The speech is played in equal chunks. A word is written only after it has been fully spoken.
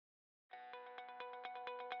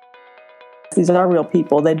These are real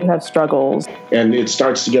people. They do have struggles. And it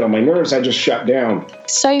starts to get on my nerves. I just shut down.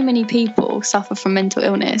 So many people suffer from mental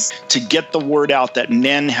illness. To get the word out that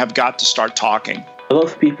men have got to start talking. A lot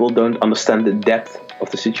of people don't understand the depth of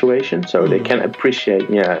the situation, so they can appreciate,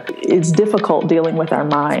 It's difficult dealing with our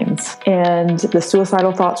minds, and the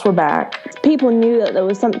suicidal thoughts were back. People knew that there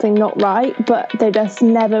was something not right, but they just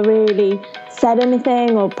never really said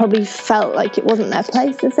anything, or probably felt like it wasn't their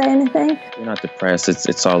place to say anything. You're not depressed,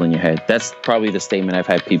 it's all in your head. That's probably the statement I've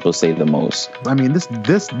had people say the most. I mean,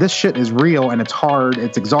 this shit is real, and it's hard,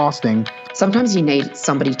 it's exhausting. Sometimes you need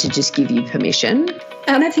somebody to just give you permission.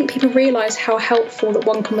 I don't think people realise how helpful that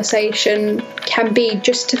one conversation can be,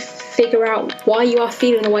 just to figure out why you are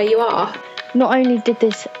feeling the way you are. Not only did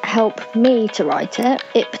this help me to write it,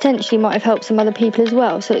 it potentially might have helped some other people as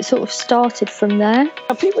well. So it sort of started from there.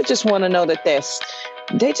 People just want to know that they're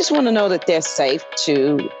safe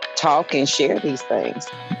to talk and share these things.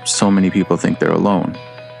 So many people think they're alone.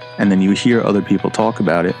 And then you hear other people talk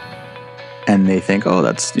about it and they think, oh,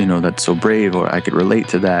 that's so brave, or I could relate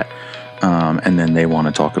to that. And then they want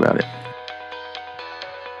to talk about it.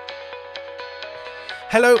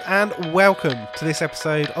 Hello and welcome to this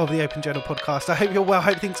episode of the Open Journal podcast. I hope you're well. I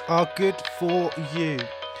hope things are good for you.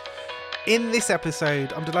 In this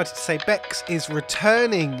episode, I'm delighted to say Bex is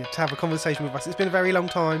returning to have a conversation with us. It's been a very long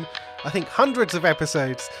time. I think hundreds of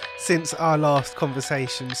episodes since our last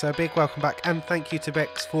conversation. So a big welcome back, and thank you to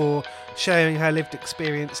Bex for sharing her lived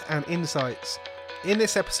experience and insights. In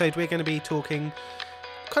this episode, we're going to be talking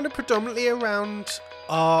kind of predominantly around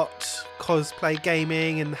art, cosplay,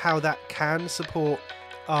 gaming, and how that can support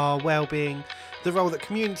our well-being, the role that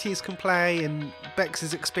communities can play, and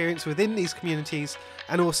Bex's experience within these communities,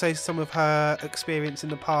 and also some of her experience in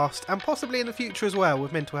the past and possibly in the future as well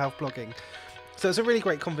with mental health blogging. So it's a really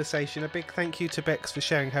great conversation. A big thank you to Bex for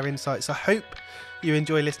sharing her insights. I hope you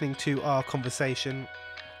enjoy listening to our conversation.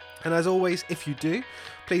 And as always, if you do,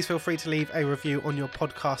 please feel free to leave a review on your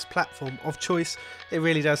podcast platform of choice. It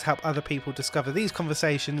really does help other people discover these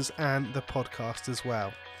conversations and the podcast as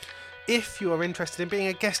well. If you are interested in being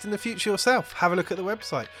a guest in the future yourself, have a look at the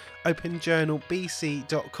website,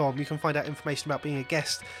 openjournalbc.com. You can find out information about being a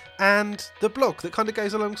guest and the blog that kind of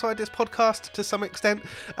goes alongside this podcast to some extent.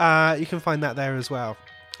 You can find that there as well.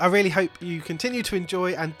 I really hope you continue to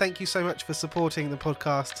enjoy, and thank you so much for supporting the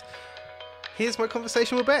podcast. Here's my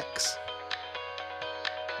conversation with Bex.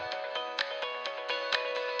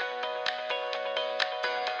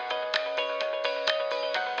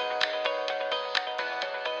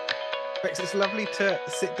 Bex, it's lovely to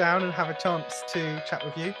sit down and have a chance to chat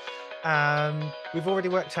with you. We've already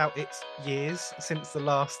worked out it's years since the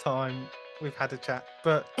last time we've had a chat,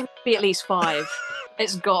 but it must be at least 5.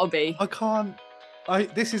 It's gotta be.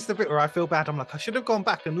 This is the bit where I feel bad. I'm like, I should have gone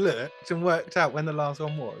back and looked and worked out when the last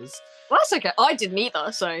one was. Well, that's okay. I didn't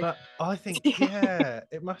either, so. But I think, yeah,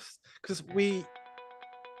 it must, because we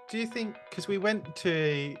went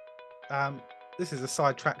to, this is a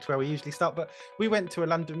sidetrack to where we usually start, but we went to a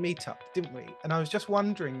London meetup, didn't we? And I was just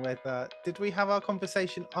wondering did we have our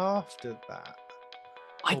conversation after that?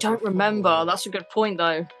 I don't remember. That's a good point,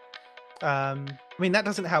 though. I mean, that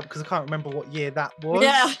doesn't help because I can't remember what year that was.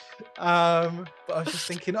 Yeah. But I was just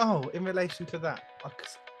thinking, in relation to that,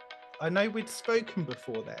 I know we'd spoken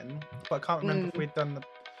before then, but I can't remember if we'd done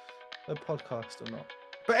the podcast or not.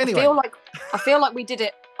 But anyway, I feel like we did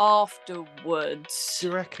it afterwards. Do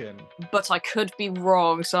you reckon? But I could be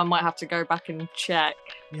wrong, so I might have to go back and check.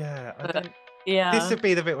 Yeah. Yeah. This would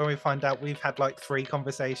be the bit when we find out we've had like 3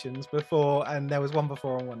 conversations before, and there was one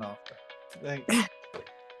before and one after.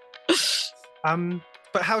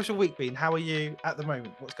 But how's your week been? How are you at the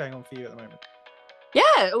moment? What's going on for you at the moment?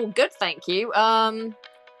 Yeah, all good, thank you.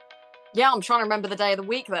 Yeah, I'm trying to remember the day of the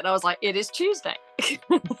week that I was like, it is Tuesday.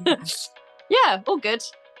 Yeah, all good.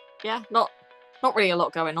 Yeah, not really a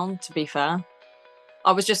lot going on, to be fair.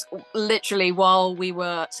 I was just literally, while we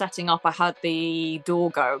were setting up, I had the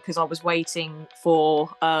door go because I was waiting for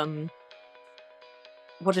I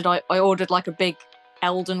ordered like a big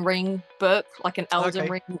Elden Ring book, like an Elden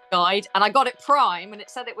Ring guide, and I got it Prime and it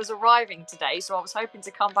said it was arriving today, so I was hoping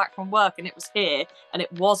to come back from work and it was here and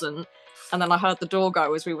it wasn't, and then I heard the door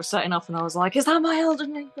go as we were setting up and I was like, is that my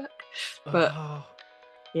Elden Ring book? But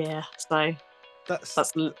yeah, so that's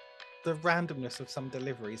the randomness of some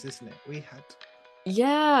deliveries, isn't it? We had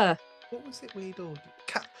what was it we'd ordered?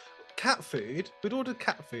 Cat food. We'd ordered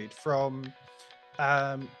cat food from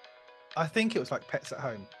I think it was like Pets at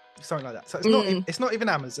Home, something like that. So it's not even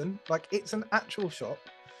Amazon, like it's an actual shop,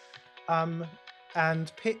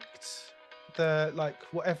 and picked the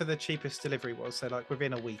whatever the cheapest delivery was, so like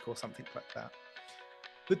within a week or something like that.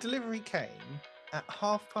 The delivery came at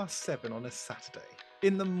 7:30 on a Saturday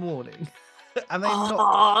in the morning, and they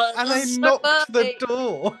that's so knocked the early.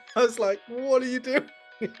 door. I was like, "What are you doing?"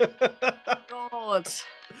 God.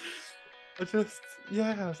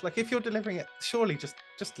 I was like, if you're delivering it, surely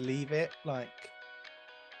just leave it. Like,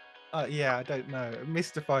 yeah, I don't know. It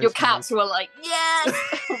mystifies Your me. cats were like,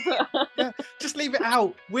 yes. Yeah, just leave it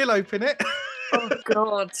out. We'll open it. Oh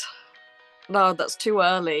God. No, that's too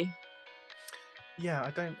early. Yeah,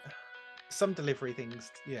 I don't. Some delivery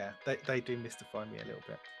things, yeah, they do mystify me a little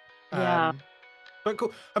bit. Yeah. But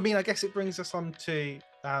cool. I mean, I guess it brings us on to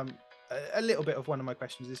a little bit of one of my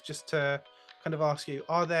questions is just to kind of ask you,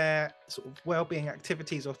 are there sort of well-being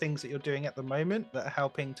activities or things that you're doing at the moment that are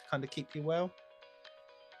helping to kind of keep you well?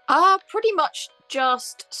 Pretty much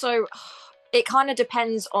just so it kind of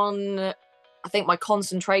depends on I think my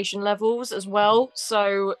concentration levels as well.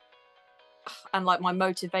 So and like my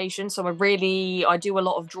motivation. So I do a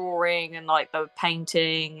lot of drawing and like the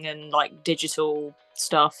painting and like digital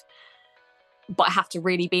stuff. But I have to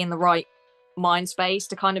really be in the right mind space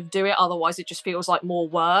to kind of do it. Otherwise it just feels like more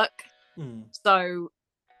work. So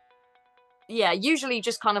yeah, usually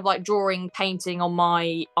just kind of like drawing, painting on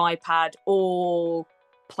my iPad or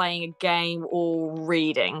playing a game or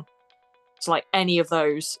reading. It's like any of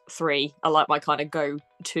those three are like my kind of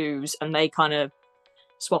go-tos, and they kind of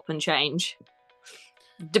swap and change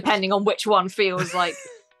depending on which one feels like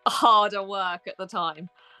harder work at the time.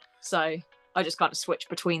 So I just kind of switch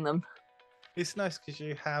between them. It's nice because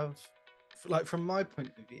you have, like, from my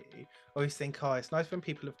point of view, I always think, oh, it's nice when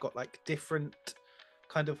people have got like different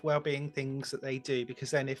kind of well-being things that they do,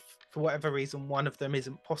 because then if for whatever reason one of them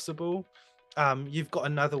isn't possible, you've got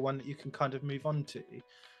another one that you can kind of move on to.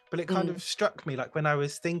 But it kind of struck me, like when I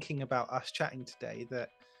was thinking about us chatting today, that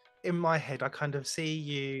in my head I kind of see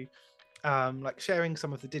you like sharing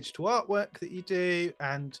some of the digital artwork that you do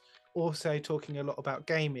and also talking a lot about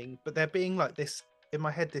gaming, but there being like this in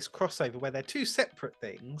my head, this crossover where they're two separate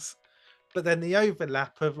things, but then the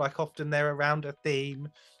overlap of like often they're around a theme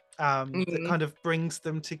that kind of brings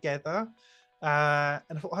them together.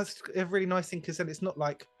 And I thought that's a really nice thing, because then it's not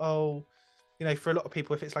like, oh, you know, for a lot of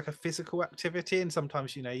people, if it's like a physical activity and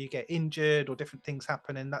sometimes, you know, you get injured or different things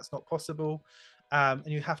happen and that's not possible, and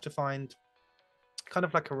you have to find kind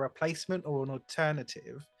of like a replacement or an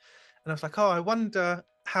alternative. And I was like, oh, I wonder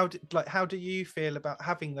how do you feel about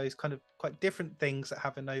having those kind of quite different things that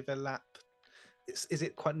have an overlap? Is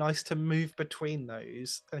it quite nice to move between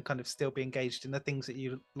those and kind of still be engaged in the things that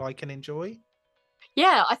you like and enjoy?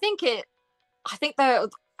 Yeah, I think that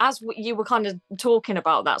as you were kind of talking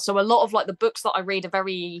about that, so a lot of like the books that I read I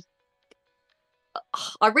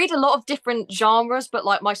read a lot of different genres, but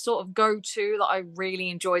like my sort of go-to that I really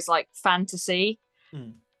enjoy is like fantasy.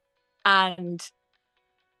 And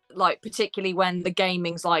like particularly when the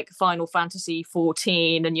gaming's like Final Fantasy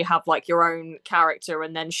 14 and you have like your own character,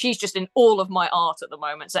 and then she's just in all of my art at the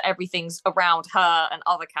moment, so everything's around her and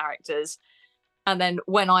other characters. And then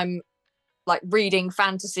when I'm like reading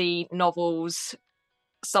fantasy novels,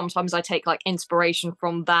 sometimes I take like inspiration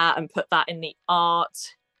from that and put that in the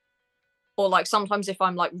art. Or like sometimes if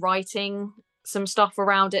I'm like writing some stuff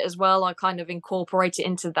around it as well, I kind of incorporate it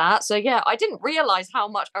into that. So yeah, I didn't realize how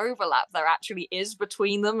much overlap there actually is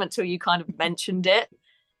between them until you kind of mentioned it.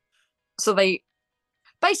 So they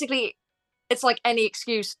basically, it's like any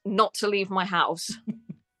excuse not to leave my house.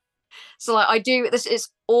 So like this is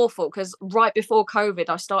awful, because right before COVID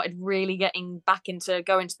I started really getting back into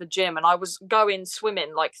going to the gym, and I was going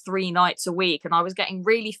swimming like 3 nights a week, and I was getting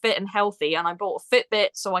really fit and healthy, and I bought a Fitbit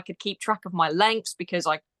so I could keep track of my lengths because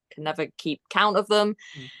I can never keep count of them.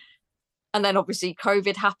 And then obviously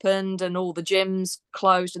COVID happened and all the gyms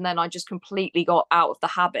closed, and then I just completely got out of the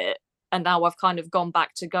habit, and now I've kind of gone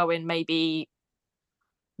back to going maybe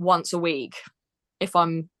once a week if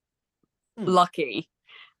I'm lucky.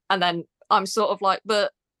 And then I'm sort of like,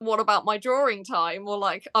 but what about my drawing time? Or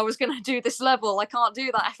like, I was going to do this level. I can't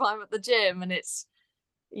do that if I'm at the gym. And it's,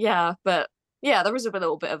 yeah, but yeah, there is a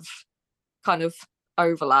little bit of kind of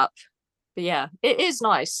overlap. But yeah, it is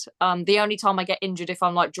nice. The only time I get injured if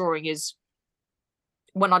I'm like drawing is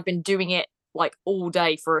when I've been doing it like all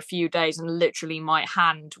day for a few days, and literally my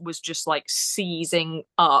hand was just like seizing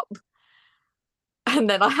up. And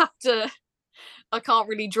then I can't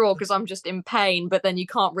really draw because I'm just in pain, but then you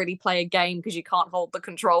can't really play a game because you can't hold the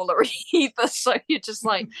controller either. So you're just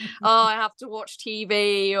like, oh, I have to watch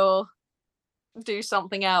TV or do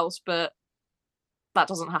something else, but that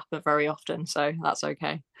doesn't happen very often, so that's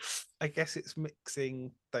okay. I guess it's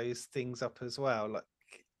mixing those things up as well. Like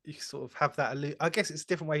you sort of have that. I guess it's a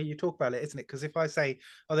different way you talk about it, isn't it? Because if I say,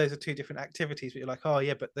 oh, those are two different activities, but you're like, oh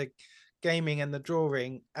yeah, but the gaming and the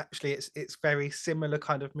drawing, actually it's very similar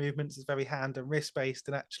kind of movements. It's very hand and wrist based,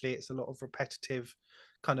 and actually it's a lot of repetitive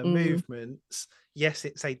kind of movements. Yes,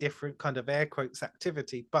 it's a different kind of air quotes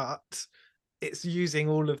activity, but it's using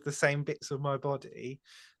all of the same bits of my body.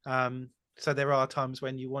 So there are times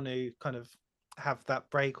when you want to kind of have that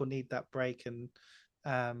break or need that break, and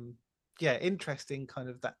interesting kind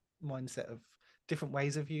of that mindset of different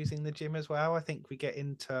ways of using the gym as well. I think we get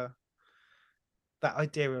into that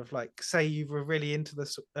idea of, like, say you were really into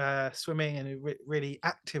the swimming and really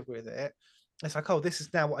active with it. It's like, oh, this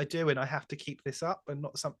is now what I do, and I have to keep this up, and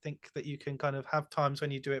not something that you can kind of have times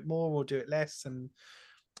when you do it more or do it less. And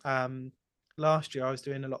last year I was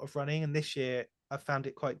doing a lot of running, and this year I found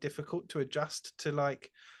it quite difficult to adjust to,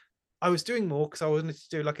 like, I was doing more because I wanted to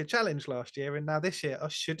do like a challenge last year, and now this year I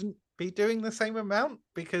shouldn't be doing the same amount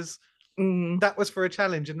because that was for a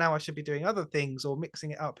challenge, and now I should be doing other things or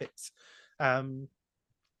mixing it up. It's I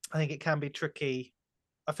think it can be tricky.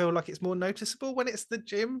 I feel like it's more noticeable when it's the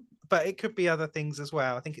gym, but it could be other things as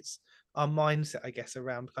well. I think it's our mindset, I guess,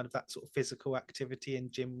 around kind of that sort of physical activity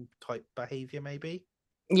and gym type behavior, maybe.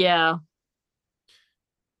 Yeah.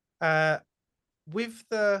 With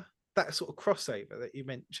that sort of crossover that you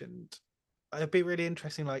mentioned, it'd be really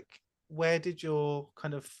interesting, like, where did your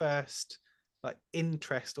kind of first like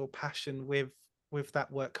interest or passion with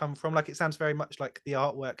that work come from? Like, it sounds very much like the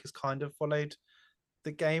artwork has kind of followed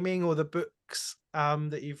the gaming, or the books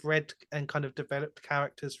that you've read and kind of developed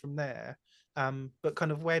characters from there. But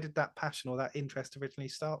kind of where did that passion or that interest originally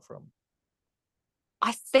start from?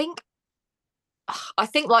 I think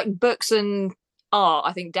like books and art,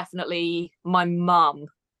 I think definitely my mum,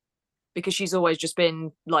 because she's always just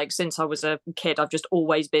been like, since I was a kid, I've just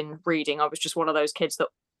always been reading. I was just one of those kids that,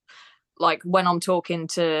 like, when I'm talking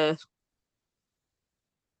to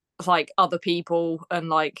like other people and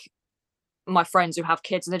like my friends who have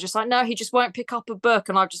kids, and they're just like, no, he just won't pick up a book,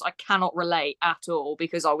 and I cannot relate at all,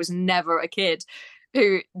 because I was never a kid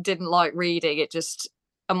who didn't like reading. It just,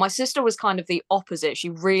 and my sister was kind of the opposite. She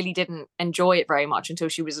really didn't enjoy it very much until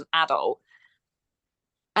she was an adult.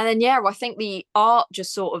 And then I think the art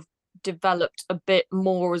just sort of developed a bit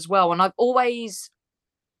more as well. And I've always,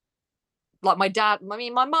 like,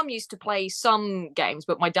 my mum used to play some games,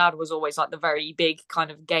 but my dad was always like the very big kind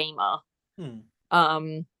of gamer.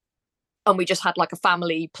 And we just had like a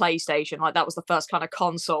family PlayStation. Like, that was the first kind of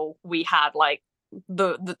console we had, like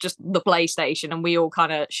the PlayStation, and we all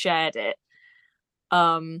kind of shared it.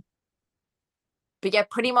 But yeah,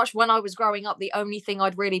 pretty much when I was growing up, the only thing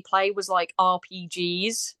I'd really play was like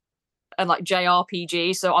RPGs and like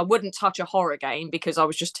JRPGs. So I wouldn't touch a horror game because I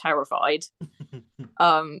was just terrified.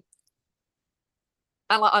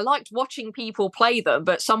 And like, I liked watching people play them,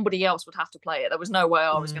 but somebody else would have to play it. There was no way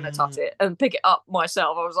I was going to touch it and pick it up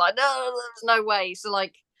myself. I was like, no, there's no way. So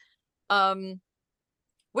like,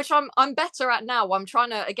 which I'm better at now. I'm trying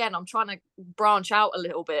to branch out a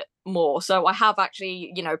little bit more. So I have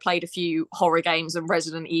actually, played a few horror games and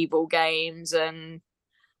Resident Evil games, and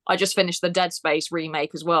I just finished the Dead Space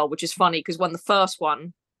remake as well, which is funny because when the first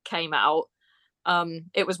one came out,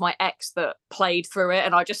 it was my ex that played through it,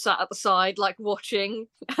 and I just sat at the side like watching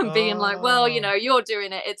and being like, well, you're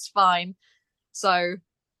doing it, it's fine. So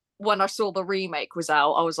when I saw the remake was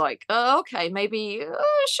out, I was like, oh, okay, maybe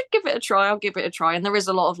I should give it a try. I'll give it a try. And there is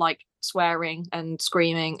a lot of like swearing and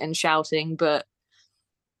screaming and shouting, but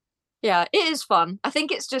yeah, it is fun. I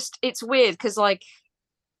think it's weird because like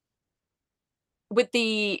with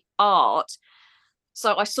the art,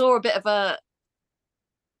 so I saw a bit of a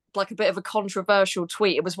controversial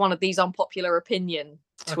tweet. It was one of these unpopular opinion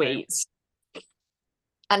tweets. Okay.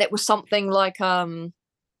 And it was something like,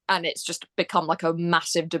 and it's just become like a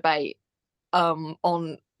massive debate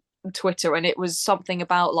on Twitter. And it was something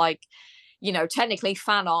about like, technically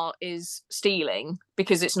fan art is stealing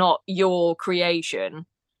because it's not your creation.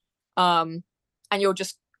 And you're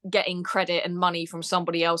just getting credit and money from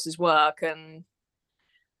somebody else's work. And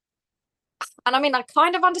I mean, I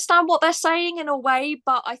kind of understand what they're saying in a way,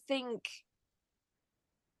 but I think,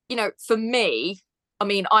 for me, I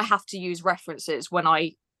mean, I have to use references when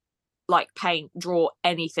I like paint, draw,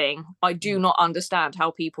 anything. I do not understand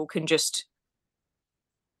how people can just,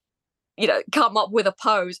 come up with a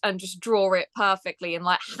pose and just draw it perfectly, and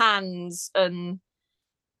like hands, and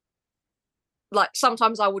like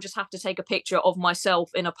sometimes I will just have to take a picture of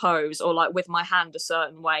myself in a pose or like with my hand a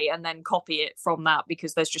certain way and then copy it from that,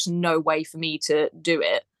 because there's just no way for me to do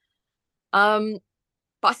it.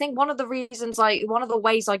 But I think one of the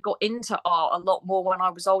ways I got into art a lot more when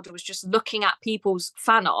I was older was just looking at people's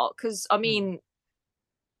fan art. Because I mean,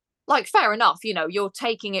 like, fair enough, you're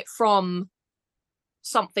taking it from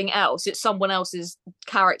something else. It's someone else's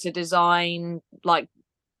character design, like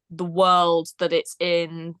the world that it's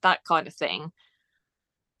in, that kind of thing.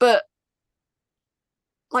 But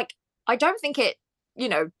like, I don't think it,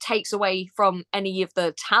 takes away from any of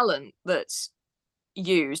the talent that's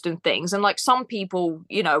used and things. And like some people,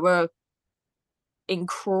 were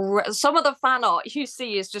incredible. Some of the fan art you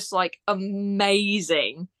see is just like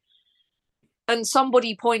amazing. And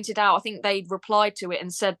somebody pointed out, I think they'd replied to it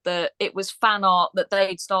and said that it was fan art that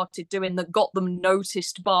they'd started doing that got them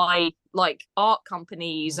noticed by like art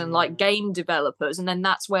companies and like game developers. And then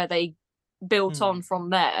that's where they built on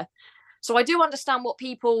from there. So I do understand what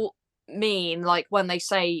people mean, like when they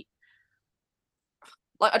say,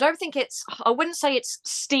 like, I wouldn't say it's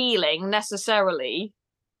stealing necessarily,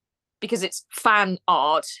 because it's fan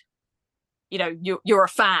art. You're a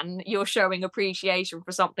fan, you're showing appreciation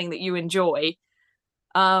for something that you enjoy.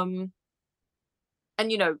 And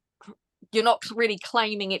you're not really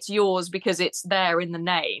claiming it's yours because it's there in the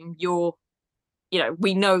name.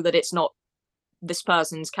 We know that it's not this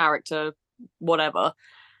person's character, whatever.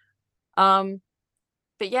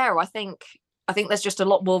 But yeah, I think there's just a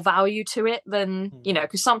lot more value to it than,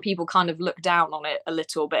 because some people kind of look down on it a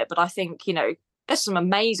little bit, but I think, there's some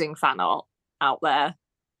amazing fan art out there.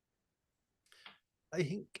 I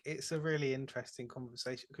think it's a really interesting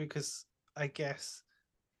conversation because I guess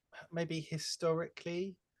maybe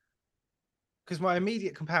historically, because my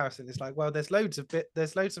immediate comparison is like, well, there's loads of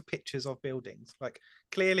pictures of buildings. Like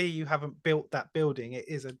clearly you haven't built that building. It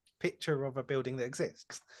is a picture of a building that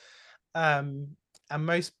exists. And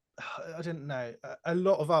most, I don't know, a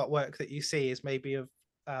lot of artwork that you see is maybe of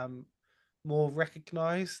more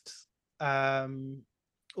recognized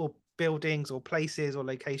or buildings or places or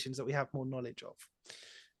locations that we have more knowledge of.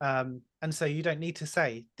 And so you don't need to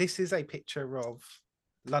say, this is a picture of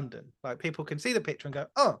London. Like people can see the picture and go,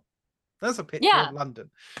 oh, that's a picture of London.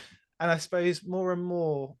 And I suppose more and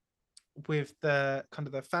more with the kind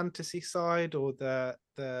of the fantasy side or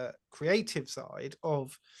the creative side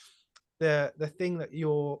of the thing that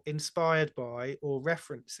you're inspired by or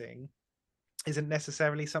referencing isn't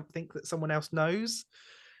necessarily something that someone else knows.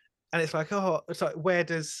 And it's like, where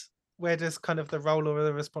does kind of the role or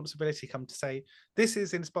the responsibility come to say, this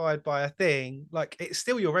is inspired by a thing? Like it's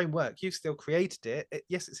still your own work, you've still created it.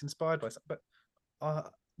 Yes, it's inspired by something,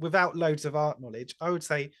 but without loads of art knowledge, I would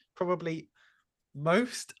say probably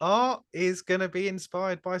most art is going to be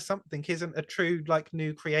inspired by something, isn't a true like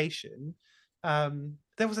new creation.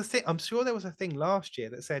 There was a thing, I'm sure there was a thing last year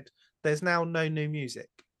that said there's now no new music.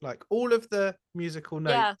 Like all of the musical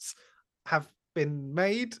notes have been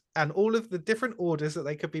made and all of the different orders that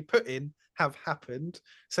they could be put in have happened.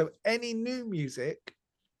 So any new music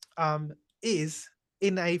is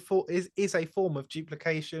a form of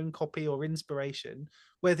duplication, copy, or inspiration,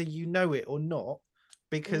 whether you know it or not,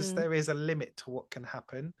 because there is a limit to what can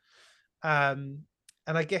happen.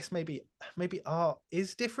 And I guess maybe art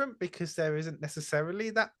is different because there isn't necessarily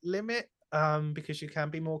that limit, because you can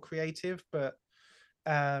be more creative. But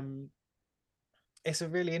it's a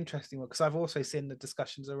really interesting one because I've also seen the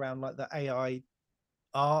discussions around like the AI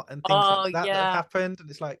art and things like that have happened, and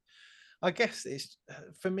it's like, I guess it's,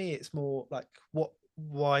 for me, it's more like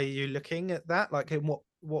why are you looking at that? Like in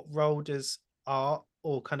what role does art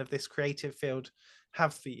or kind of this creative field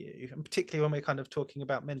have for you? And particularly when we're kind of talking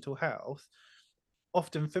about mental health,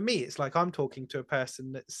 often for me, it's like I'm talking to a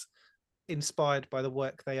person that's inspired by the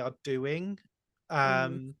work they are doing,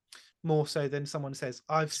 more so than someone says,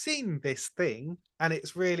 I've seen this thing and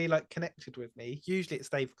it's really like connected with me. Usually it's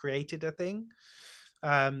they've created a thing.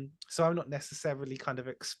 So I'm not necessarily kind of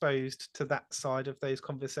exposed to that side of those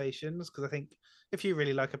conversations, because I think if you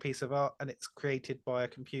really like a piece of art and it's created by a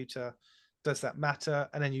computer, does that matter?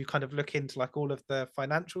 And then you kind of look into like all of the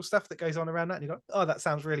financial stuff that goes on around that and you go, oh, that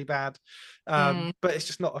sounds really bad. But it's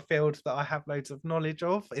just not a field that I have loads of knowledge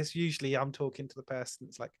of. It's usually I'm talking to the person,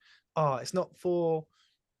 it's like, oh, it's not for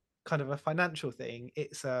kind of a financial thing,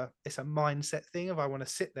 it's a mindset thing of I want to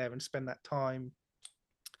sit there and spend that time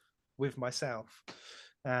with myself.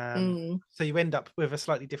 So you end up with a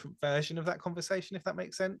slightly different version of that conversation, if that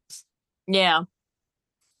makes sense.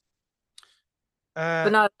 But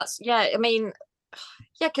no, that's, I mean,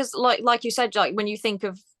 because like you said, like when you think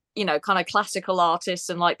of, kind of classical artists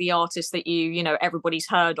and like the artists that everybody's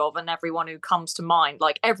heard of and everyone who comes to mind,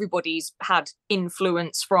 like everybody's had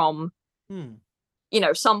influence from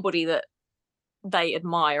somebody that they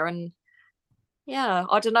admire. And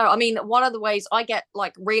I don't know, I mean, one of the ways I get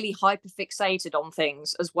like really hyper fixated on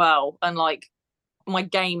things as well, and like my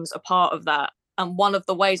games are part of that, and one of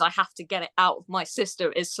the ways I have to get it out of my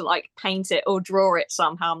system is to like paint it or draw it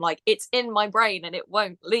somehow. I'm like, it's in my brain and it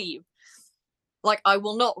won't leave. like I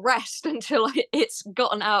will not rest until it's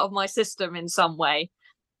gotten out of my system in some way.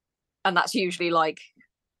 And that's usually like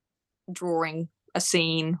drawing a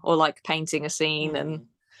scene or like painting a scene. And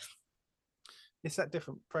it's that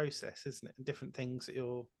different process, isn't it? Different things that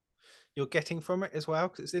you're getting from it as well.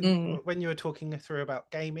 Because when you were talking through about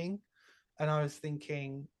gaming, and I was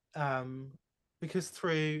thinking, because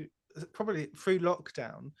probably through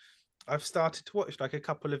lockdown, I've started to watch like a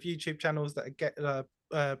couple of YouTube channels that get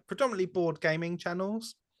predominantly board gaming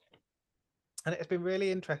channels, and it's been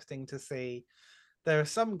really interesting to see. There are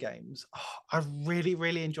some games I really,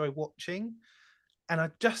 really enjoy watching, and I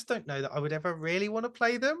just don't know that I would ever really want to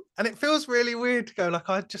play them. And it feels really weird to go like,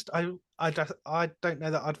 I don't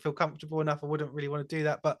know that I'd feel comfortable enough. I wouldn't really want to do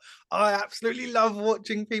that, but I absolutely love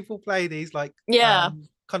watching people play these like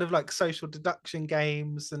kind of like social deduction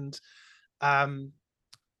games. And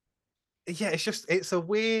it's a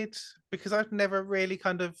weird, because I've never really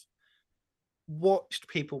kind of watched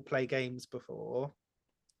people play games before.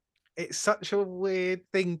 It's such a weird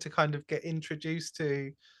thing to kind of get introduced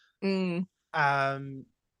to. And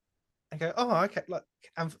go, oh, okay, like,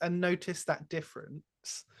 and notice that difference.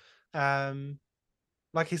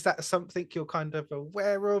 Like, is that something you're kind of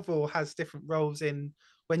aware of, or has different roles in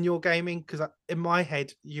when you're gaming? Because in my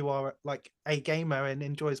head, you are like a gamer and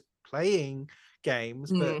enjoys playing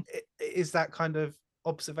games, but is that kind of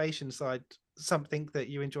observation side something that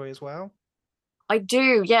you enjoy as well? I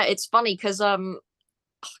do, yeah. It's funny because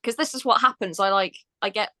this is what happens. I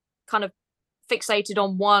get kind of fixated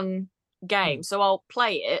on one game, so I'll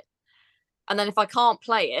play it, and then if I can't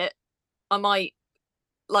play it, I might,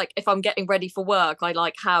 like, if I'm getting ready for work, I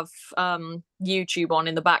like have YouTube on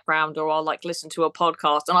in the background, or I'll like listen to a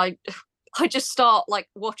podcast, and I just start like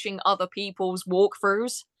watching other people's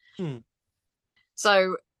walkthroughs.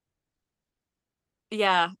 So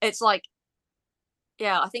yeah, it's like,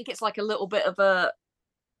 I think it's like a little bit of a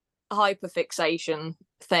hyperfixation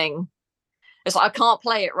thing. It's like I can't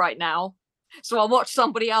play it right now, so I'll watch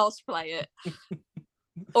somebody else play it.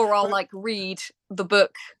 Or I'll like read the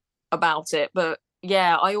book about it. But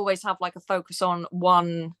yeah, I always have like a focus on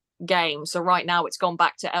one game. So right now it's gone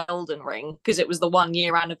back to Elden Ring because it was the 1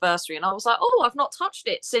 year anniversary, and I was like, oh, I've not touched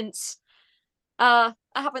it since I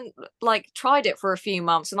haven't like tried it for a few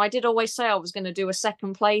months, and I did always say I was going to do a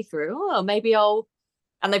second playthrough. Oh, maybe I'll.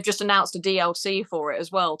 And they've just announced a DLC for it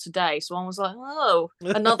as well today. So I was like, oh,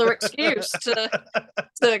 another excuse to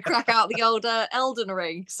crack out the old Elden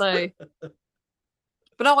Ring. So, but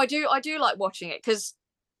no, I do like watching it because,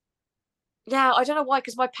 I don't know why,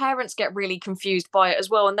 because my parents get really confused by it as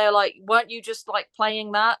well. And they're like, weren't you just like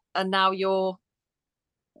playing that? And now you're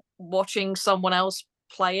watching someone else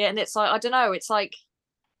play it. And it's like, I don't know. It's like,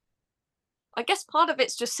 I guess part of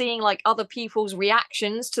it's just seeing like other people's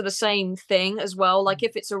reactions to the same thing as well. Like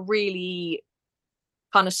if it's a really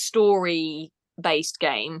kind of story based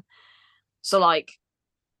game. So like,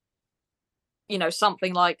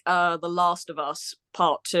 something like The Last of Us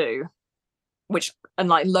Part 2, and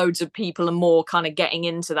like loads of people are more kind of getting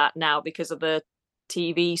into that now because of the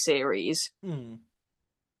TV series.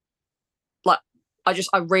 Like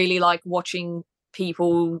I really like watching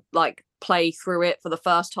people like play through it for the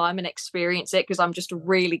first time and experience it, because I'm just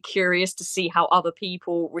really curious to see how other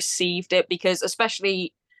people received it, because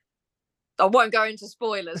especially, I won't go into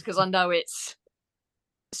spoilers because I know it's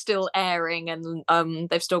still airing and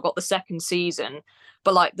they've still got the second season,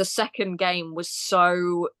 but like the second game was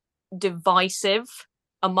so divisive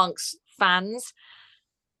amongst fans,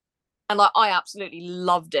 and like I absolutely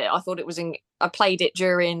loved it. I thought it was I played it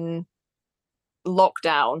during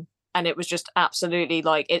lockdown, and it was just absolutely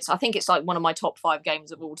like, I think it's like one of my top 5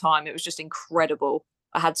 games of all time. It was just incredible.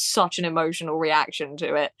 I had such an emotional reaction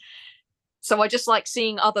to it. So I just like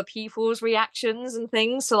seeing other people's reactions and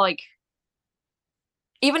things. So like,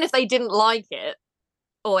 even if they didn't like it,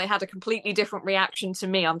 or they had a completely different reaction to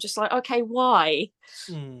me, I'm just like, okay, why?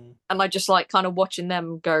 And I just like kind of watching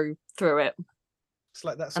them go through it. It's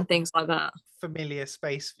like that and things like that. Familiar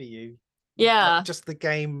space for you. Yeah. Like just the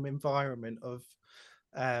game environment of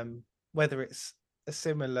whether it's a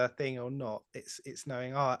similar thing or not, it's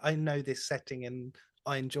knowing, I know this setting and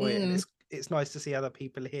I enjoy it, and it's nice to see other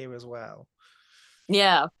people here as well.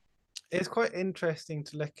 Yeah, it's quite interesting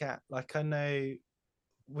to look at. Like, I know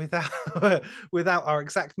without our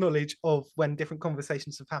exact knowledge of when different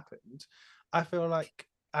conversations have happened, I feel like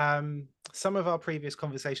some of our previous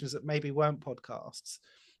conversations that maybe weren't podcasts,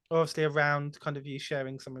 obviously around kind of you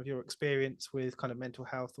sharing some of your experience with kind of mental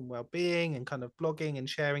health and well-being and kind of blogging and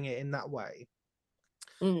sharing it in that way.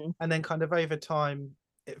 And then kind of over time,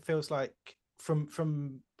 it feels like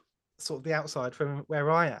from sort of the outside from where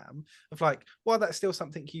I am, of like, while that's still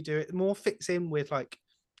something you do, it more fits in with like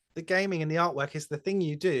the gaming and the artwork is the thing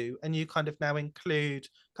you do, and you kind of now include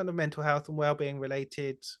kind of mental health and well-being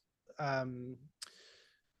related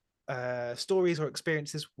stories or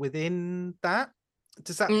experiences within that.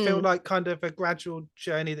 Does that feel like kind of a gradual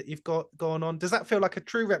journey that you've got gone on? Does that feel like a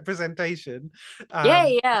true representation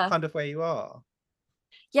yeah. kind of where you are?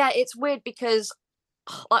 Yeah, it's weird because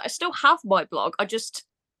like, I still have my blog.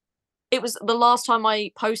 It was the last time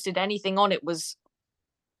I posted anything on it was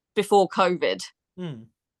before COVID.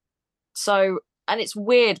 So, and it's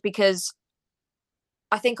weird because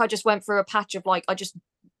I think I just went through a patch of like,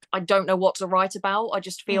 I don't know what to write about. I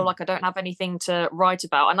just feel like I don't have anything to write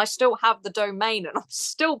about. And I still have the domain and I'm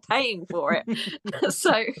still paying for it.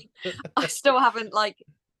 So I still haven't like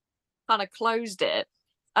kind of closed it.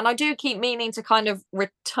 And I do keep meaning to kind of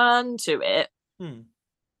return to it.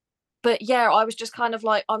 But yeah, I was just kind of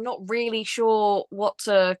like, I'm not really sure what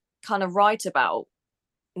to kind of write about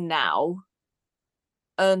now.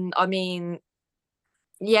 And I mean,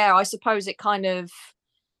 yeah, I suppose it kind of,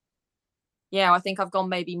 yeah, I think I've gone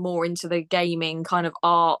maybe more into the gaming kind of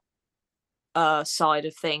art side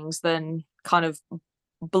of things than kind of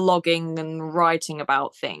blogging and writing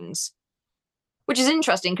about things, which is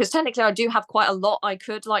interesting because technically I do have quite a lot I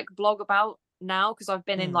could like blog about now because I've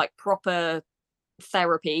been in like proper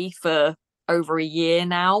therapy for over a year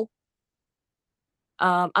now.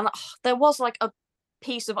 And there was like a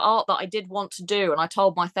piece of art that I did want to do, and I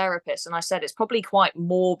told my therapist, and I said it's probably quite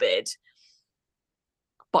morbid,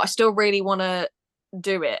 but I still really want to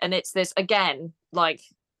do it. And it's this again, like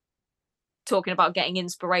talking about getting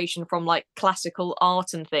inspiration from like classical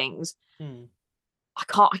art and things.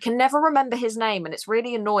 I can never remember his name, and it's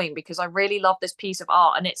really annoying because I really love this piece of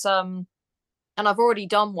art, and it's and I've already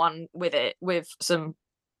done one with it with some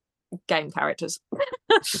game characters.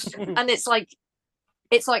 And it's like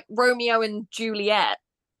Romeo and Juliet,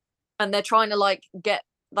 and they're trying to like get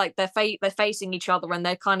like they're facing each other, and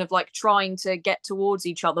they're kind of like trying to get towards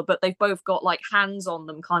each other, but they've both got like hands on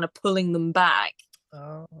them kind of pulling them back.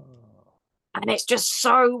 And it's just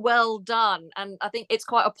so well done, and I think it's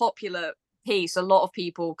quite a popular piece. A lot of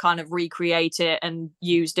people kind of recreate it and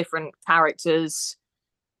use different characters.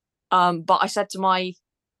 But I said to my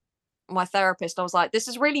therapist, I was like, this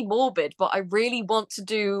is really morbid, but I really want to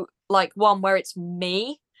do like one where it's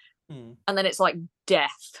me and then it's like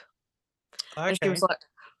death. And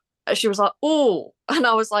she was like, oh, and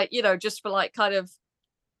I was like, you know, just for like kind of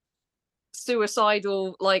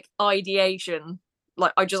suicidal like ideation,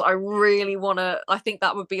 like I really want to, I think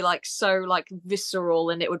that would be like so like visceral,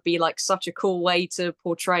 and it would be like such a cool way to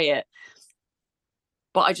portray it.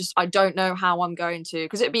 But I don't know how I'm going to,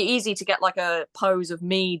 because it'd be easy to get like a pose of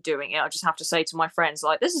me doing it. I just have to say to my friends,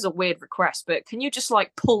 like, this is a weird request, but can you just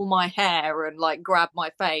like pull my hair and like grab my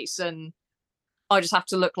face, and I just have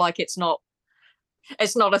to look like it's not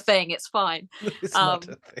a thing. It's fine. It's not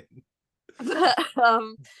a thing.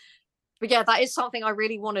 But yeah, that is something I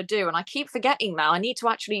really want to do, and I keep forgetting now. I need to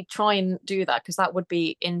actually try and do that because that would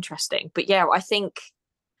be interesting. But yeah, I think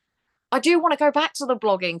I do want to go back to the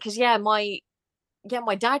blogging because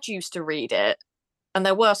my dad used to read it, and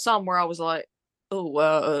there were some where I was like,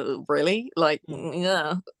 oh, really? Like,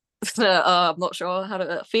 yeah. I'm not sure how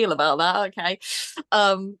to feel about that. Okay.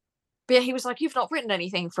 But yeah, he was like, you've not written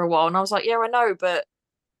anything for a while. And I was like, yeah, I know, but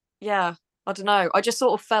yeah, I don't know. I just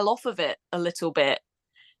sort of fell off of it a little bit.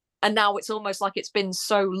 And now it's almost like it's been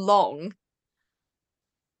so long.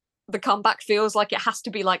 The comeback feels like it has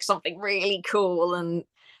to be like something really cool. And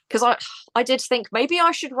because I did think maybe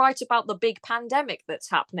I should write about the big pandemic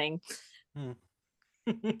that's happening.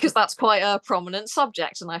 Because that's quite a prominent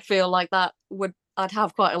subject, and I feel like I'd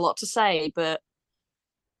have quite a lot to say. But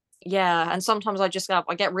yeah, and sometimes I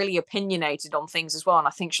get really opinionated on things as well, and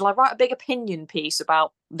I think, shall I write a big opinion piece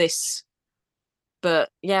about this? But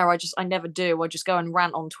yeah, I never do. I just go and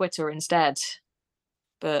rant on Twitter instead.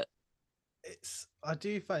 But I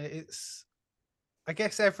do find I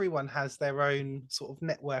guess everyone has their own sort of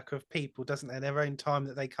network of people, doesn't they? Their own time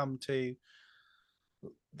that they come to,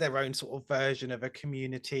 their own sort of version of a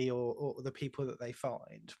community or the people that they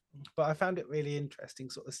find. But I found it really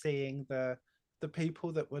interesting sort of seeing the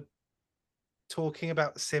people that were talking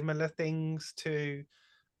about similar things to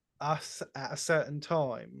us at a certain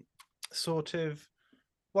time, sort of,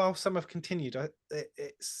 while some have continued,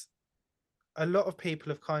 it's a lot of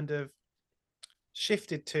people have kind of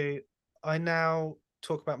shifted to, I now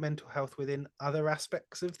talk about mental health within other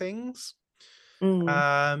aspects of things.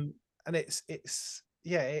 And it's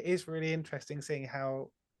yeah, it is really interesting seeing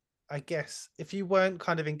how, I guess, if you weren't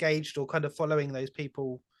kind of engaged or kind of following those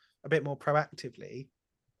people a bit more proactively,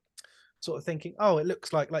 sort of thinking, oh, it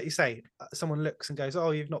looks like you say, someone looks and goes,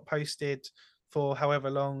 oh, you've not posted for however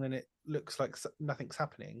long, and it looks like nothing's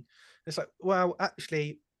happening. It's like, well,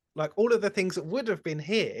 actually, like all of the things that would have been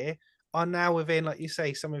here are now within, like you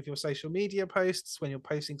say, some of your social media posts. When you're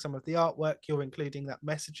posting some of the artwork, you're including that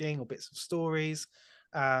messaging or bits of stories,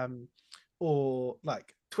 or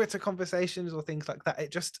like Twitter conversations or things like that.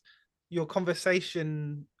 It just, your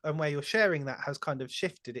conversation and where you're sharing that has kind of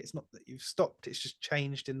shifted. It's not that you've stopped, it's just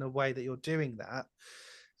changed in the way that you're doing that.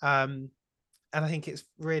 And I think it's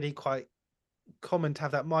really quite common to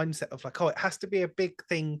have that mindset of like, oh, it has to be a big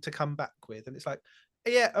thing to come back with. And it's like,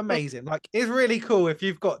 yeah, amazing. Like, it's really cool if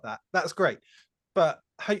you've got that. That's great. But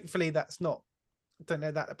hopefully that's not, I don't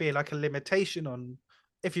know, that'd be like a limitation on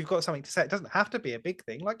if you've got something to say. It doesn't have to be a big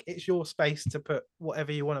thing. Like, it's your space to put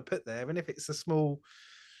whatever you want to put there. And if it's a small,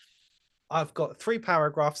 I've got 3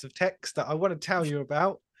 paragraphs of text that I want to tell you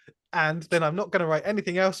about, and then I'm not going to write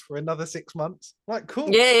anything else for another 6 months. Like, cool.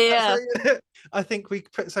 Yeah. I think we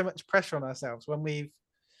put so much pressure on ourselves when we've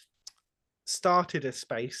started a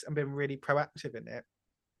space and been really proactive in it.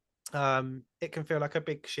 It can feel like a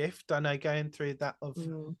big shift. I know going through that of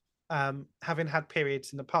having had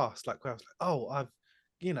periods in the past, like where I was like, oh, I've,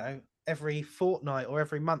 you know, every fortnight or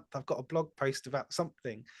every month I've got a blog post about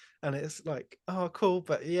something, and it's like, oh, cool.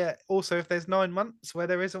 But yeah, also if there's 9 months where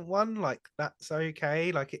there isn't one, like that's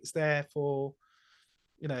okay. Like, it's there for,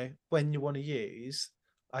 you know, when you want to use.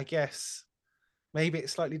 I guess maybe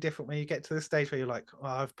it's slightly different when you get to the stage where you're like, oh,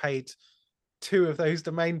 I've paid 2 of those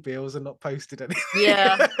domain bills and not posted anything.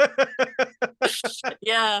 Yeah.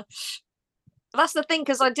 Yeah. That's the thing,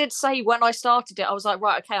 because I did say when I started it, I was like,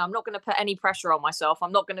 right, okay, I'm not going to put any pressure on myself.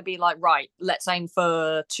 I'm not going to be like, right, let's aim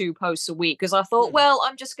for 2 posts a week. Because I thought, well,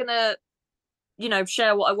 I'm just going to, you know,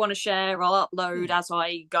 share what I want to share. I'll upload as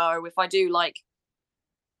I go. If I do like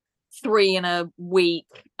 3 in a week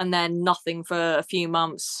and then nothing for a few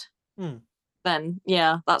months, then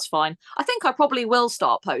yeah, that's fine. I think I probably will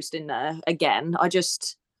start posting there again. I don't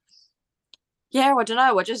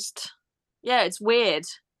know. It's weird.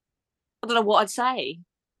 I don't know what I'd say.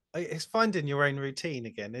 It's finding your own routine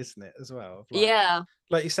again, isn't it, as well? Like,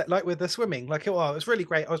 like you said, like with the swimming, like, it was really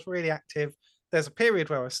great. I was really active. There's a period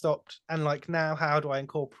where I stopped, and like, now how do I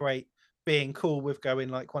incorporate being cool with going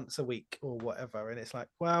like once a week or whatever? And it's like,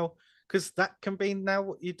 well, because that can be now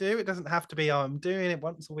what you do. It doesn't have to be, oh, I'm doing it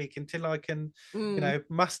once a week until I can, you know,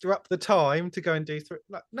 muster up the time to go and do 3.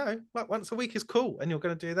 Like, no, like once a week is cool, and you're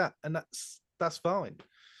going to do that, and that's fine.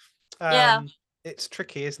 It's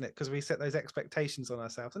tricky, isn't it? Because we set those expectations on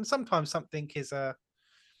ourselves, and sometimes something is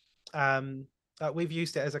we've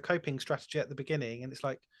used it as a coping strategy at the beginning, and it's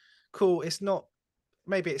like, cool, it's not,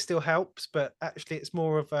 maybe it still helps, but actually it's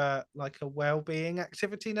more of a like a well-being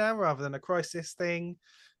activity now rather than a crisis thing.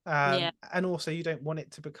 And also you don't want it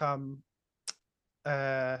to become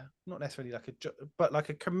not necessarily like but like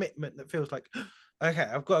a commitment that feels like, okay,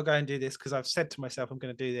 I've got to go and do this because I've said to myself I'm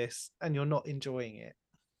going to do this, and you're not enjoying it.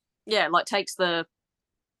 Like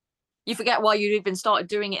you forget why you even started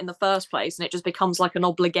doing it in the first place, and it just becomes like an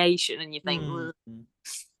obligation, and you think,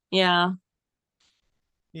 yeah.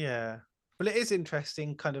 Well, it is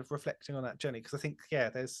interesting kind of reflecting on that journey, because I think,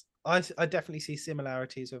 I definitely see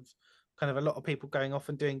similarities of kind of a lot of people going off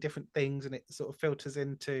and doing different things, and it sort of filters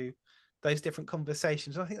into those different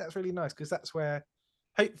conversations. And I think that's really nice, because that's where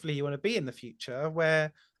hopefully you want to be in the future,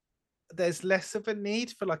 where there's less of a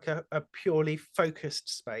need for like a purely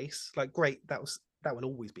focused space. Like, great, that will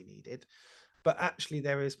always be needed, but actually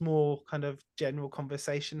there is more kind of general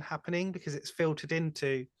conversation happening, because it's filtered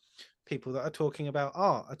into people that are talking about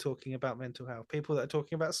art are talking about mental health, people that are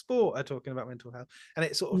talking about sport are talking about mental health, and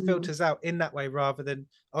it sort of filters out in that way, rather than,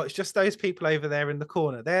 oh, it's just those people over there in the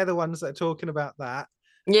corner, they're the ones that are talking about that,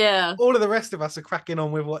 all of the rest of us are cracking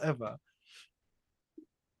on with whatever.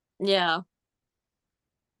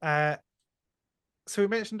 So we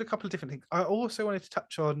mentioned a couple of different things. I also wanted to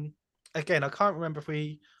touch on, again, I can't remember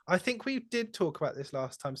if I think we did talk about this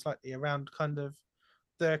last time slightly, around kind of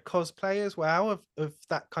the cosplay as well, of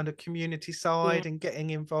that kind of community side and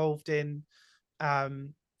getting involved in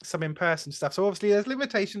some in-person stuff. So obviously there's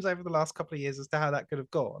limitations over the last couple of years as to how that could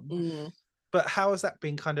have gone. But how has that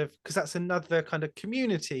been kind of, because that's another kind of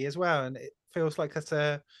community as well, and it feels like that's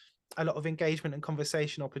a lot of engagement and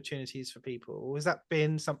conversation opportunities for people. Has that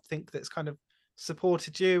been something that's kind of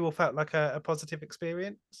supported you or felt like a positive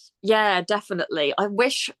experience? Yeah, definitely. I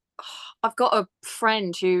wish, I've got a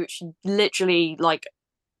friend who, she literally, like,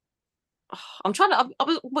 I was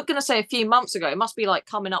going to say a few months ago, it must be like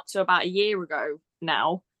coming up to about a year ago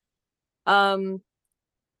now.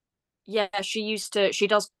 She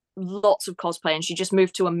does lots of cosplay, and she just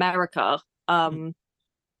moved to America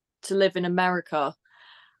to live in America.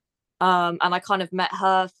 And I kind of met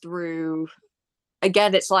her through,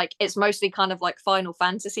 again, it's mostly kind of like Final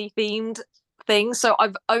Fantasy themed things. So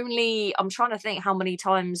I'm trying to think how many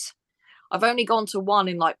times I've only gone to one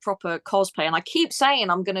in like proper cosplay, and I keep saying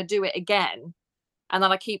I'm going to do it again. And then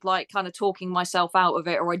I keep like kind of talking myself out of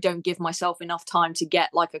it, or I don't give myself enough time to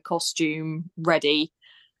get like a costume ready.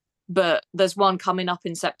 But there's one coming up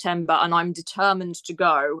in September, and I'm determined to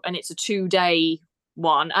go, and it's a 2-day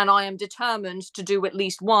one, and I am determined to do at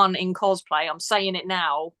least one in cosplay. I'm saying it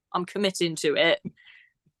now. I'm committing to it.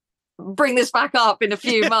 Bring this back up in a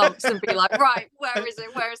few months and be like, right, where is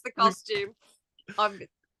it? Where is the costume? I'm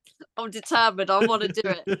determined. I want to do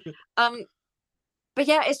it. But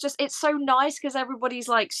yeah, it's so nice because everybody's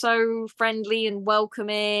like so friendly and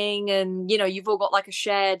welcoming, and you've all got like a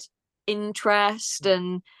shared interest,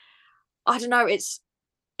 and I don't know, it's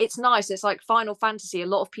nice. It's like Final Fantasy. A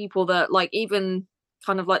lot of people that like, even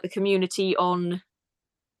kind of like the community on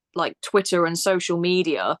like Twitter and social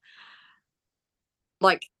media,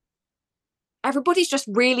 like everybody's just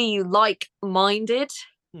really like-minded.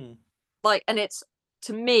 Like, and it's,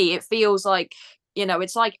 to me, it feels like,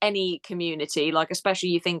 it's like any community, like especially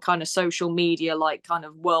you think kind of social media, like kind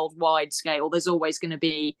of worldwide scale, there's always going to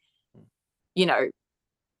be,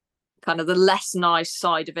 kind of the less nice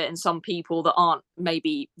side of it, and some people that aren't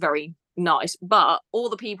maybe very nice. But all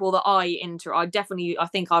the people that I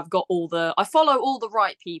think I follow all the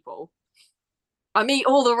right people. I meet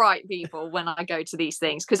all the right people when I go to these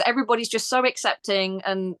things, because everybody's just so accepting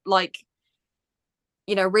and like,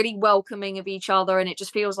 really welcoming of each other, and it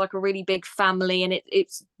just feels like a really big family, and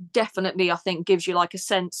it's definitely, I think, gives you like a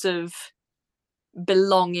sense of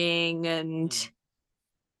belonging, and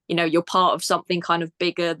you're part of something kind of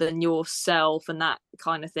bigger than yourself, and that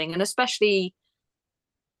kind of thing. And especially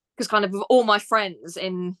because kind of all my friends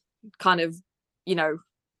in kind of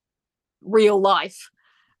real life,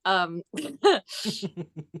 like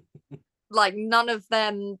none of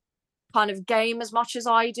them kind of game as much as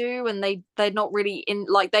I do, and they're not really in,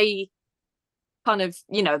 like, they kind of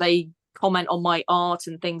they comment on my art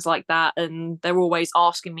and things like that, and they're always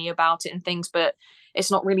asking me about it and things, but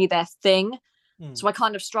it's not really their thing. So I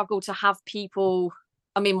kind of struggle to have people.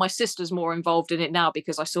 I mean, my sister's more involved in it now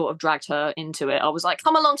because I sort of dragged her into it. I was like,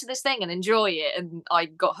 come along to this thing and enjoy it, and I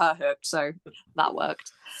got her hooked, so that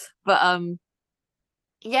worked. But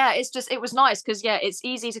yeah, it was nice because, yeah, it's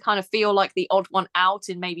easy to kind of feel like the odd one out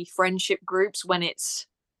in maybe friendship groups when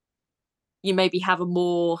you maybe have a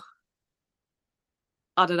more,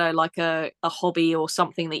 I don't know, like a hobby or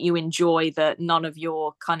something that you enjoy that none of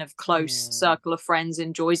your kind of close circle of friends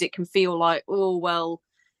enjoys. It can feel like, oh, well,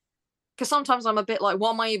 because sometimes I'm a bit like,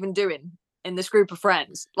 what am I even doing in this group of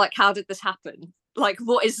friends? Like, how did this happen? Like,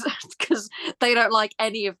 what is, because they don't like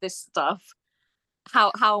any of this stuff.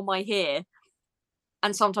 How am I here?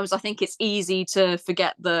 And sometimes I think it's easy to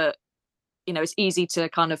forget that, it's easy to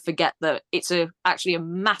kind of forget that it's actually a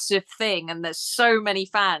massive thing and there's so many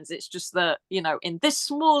fans. It's just that, in this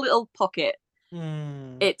small little pocket,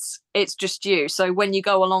 it's just you. So when you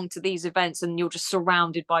go along to these events and you're just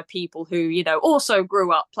surrounded by people who, also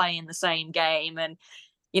grew up playing the same game, and,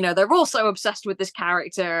 they're also obsessed with this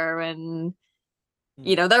character, and,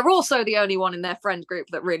 they're also the only one in their friend group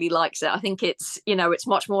that really likes it. I think it's, it's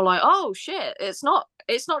much more like, oh shit, it's not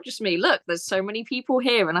just me. Look, there's so many people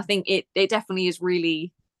here. And I think it definitely is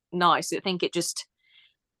really nice. I think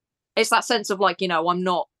it's that sense of like, I'm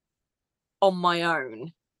not on my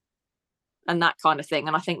own and that kind of thing.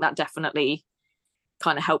 And I think that definitely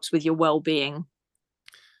kind of helps with your well-being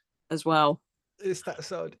as well. It's that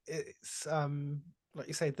sort. It's like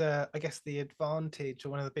you say, I guess the advantage, or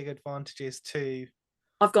one of the big advantages too.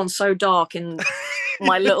 I've gone so dark in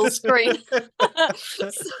my little screen.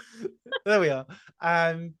 There we are.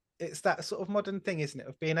 It's that sort of modern thing, isn't it,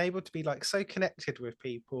 of being able to be like so connected with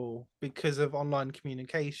people because of online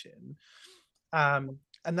communication, and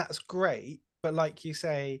that's great. But like you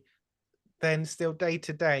say, then still day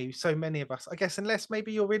to day, so many of us, I guess, unless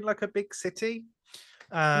maybe you're in like a big city,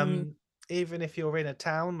 even if you're in a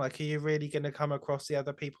town, like, are you really going to come across the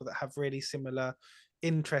other people that have really similar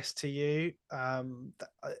interest to you? I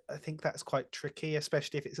think that's quite tricky,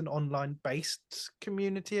 especially if it's an online based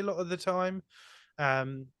community a lot of the time.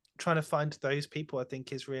 Trying to find those people, I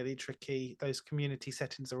think, is really tricky. Those community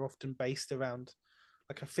settings are often based around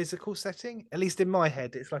like a physical setting. At least in my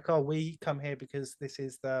head, it's like, oh, we come here because this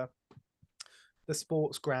is the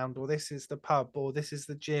sports ground, or this is the pub, or this is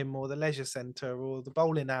the gym, or the leisure center, or the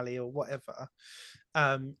bowling alley, or whatever.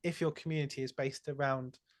 If your community is based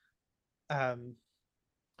around I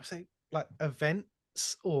say like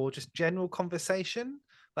events or just general conversation,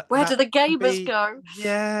 Like, Where do the that could gamers be- go?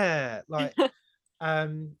 Yeah, like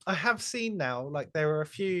I have seen now, like there are a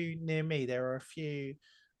few near me. There are a few.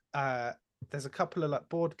 There's a couple of like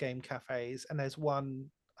board game cafes, and there's one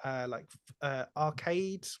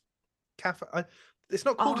arcade cafe. It's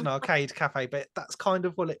not called an arcade cafe, but that's kind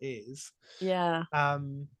of what it is. Yeah.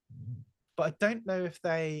 But I don't know if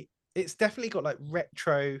it's definitely got like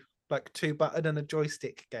retro, like 2-button and a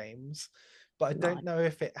joystick games, but I don't know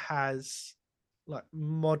if it has like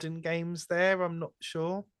modern games there. I'm not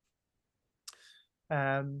sure.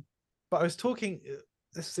 But I was talking,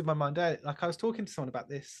 this was in my mind earlier, like I was talking to someone about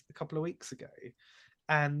this a couple of weeks ago,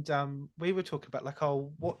 and we were talking about like,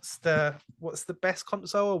 oh, what's the best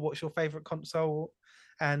console, or what's your favorite console?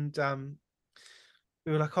 And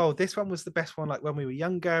we were like, oh, this one was the best one like when we were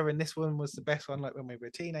younger, and this one was the best one like when we were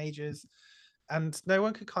teenagers, and no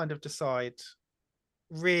one could kind of decide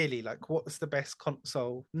really like what's the best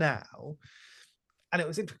console now. And it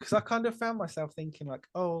was interesting because I kind of found myself thinking like,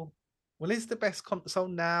 oh, well, is the best console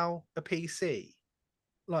now a PC?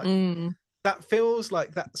 Like that feels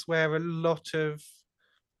like that's where a lot of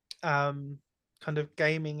kind of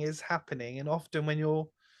gaming is happening. And often when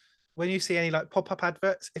you see any like pop-up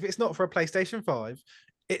adverts, if it's not for a PlayStation 5,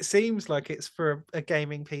 it seems like it's for a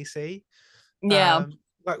gaming PC. Yeah.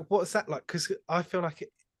 Like what's that like? Because I feel like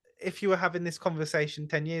if you were having this conversation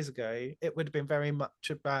 10 years ago, it would have been very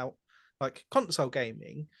much about like console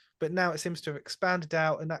gaming, but now it seems to have expanded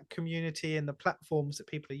out, and that community and the platforms that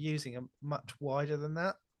people are using are much wider than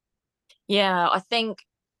that. Yeah, I think.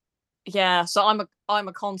 Yeah, so I'm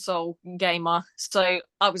a console gamer, so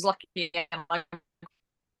I was lucky to get my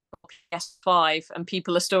PS5, and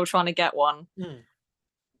people are still trying to get one.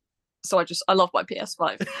 So I love my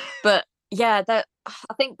PS5, but yeah, I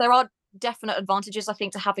think there are definite advantages. I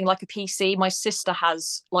think to having like a PC. My sister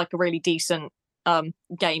has like a really decent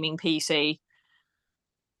gaming PC,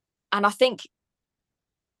 and I think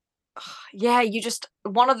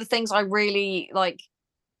one of the things I really like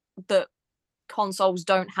that consoles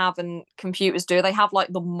don't have and computers do, they have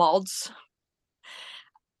like the mods,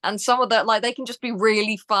 and some of that, like, they can just be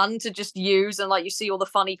really fun to just use, and like you see all the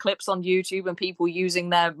funny clips on YouTube and people using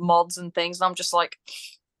their mods and things, and I'm just like,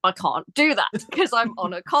 I can't do that because I'm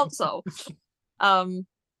on a console.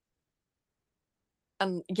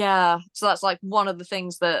 And yeah, so that's like one of the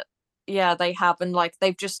things that they have, and like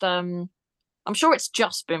they've just I'm sure it's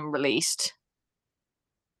just been released,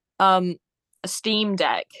 a Steam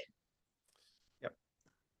Deck. Yep.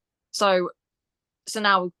 So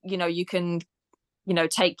now you can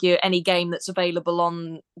take any game that's available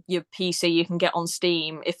on your PC, you can get on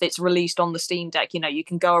Steam. If it's released on the Steam Deck, you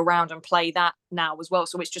can go around and play that now as well.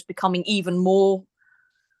 So it's just becoming even more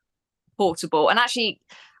portable. And actually,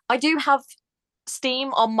 I do have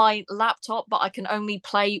Steam on my laptop, but I can only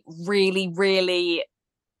play really, really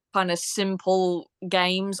kind of simple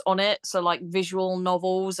games on it. So like visual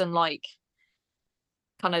novels and like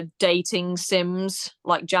kind of dating sims,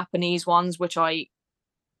 like Japanese ones, which I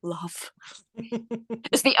love.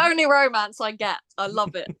 It's the only romance I get. I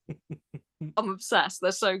love it. I'm obsessed.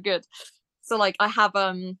 They're so good. So like I have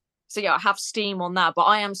I have Steam on that, but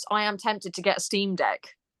I am tempted to get a Steam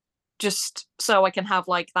Deck just so I can have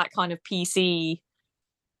like that kind of PC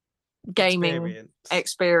gaming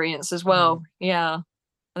experience as well. Yeah.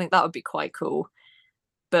 I think that would be quite cool.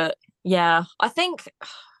 But yeah, I think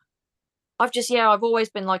I've always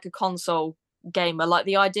been like a console gamer. Like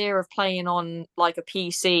the idea of playing on like a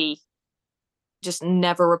PC just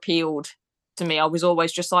never appealed to me. I was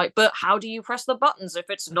always just like, but how do you press the buttons if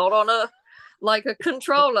it's not on a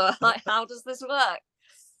controller? Like, how does this work?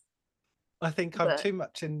 I think I'm too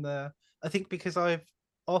much I think because I've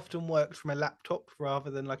often worked from a laptop rather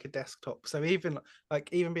than like a desktop. So even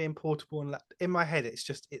being portable and in my head,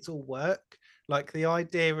 it's all work. Like the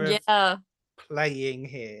idea of playing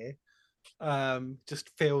here just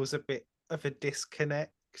feels a bit of a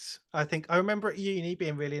disconnect. I think I remember at uni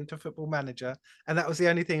being really into Football Manager, and that was the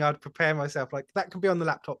only thing I'd prepare myself like that can be on the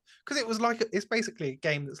laptop, because it was like it's basically a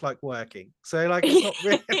game that's like working. So like it's not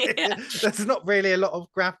really there's not really a lot of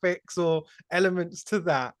graphics or elements to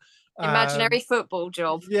that. Imaginary football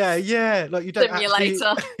job. Yeah. Like you don't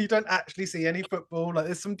simulator. You don't actually see any football. Like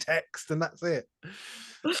there's some text and that's it.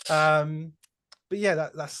 But yeah,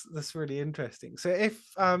 that's really interesting. So if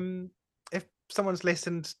someone's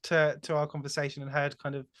listened to our conversation and heard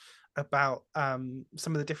kind of about some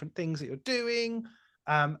of the different things that you're doing,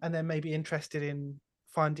 and then maybe interested in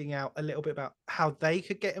finding out a little bit about how they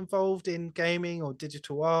could get involved in gaming or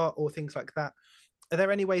digital art or things like that, are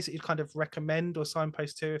there any ways that you'd kind of recommend or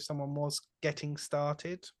signpost to if someone was getting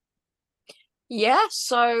started? Yeah,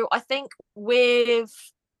 so I think with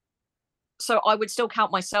so I would still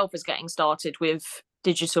count myself as getting started with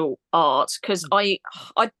digital art, because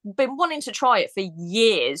I've been wanting to try it for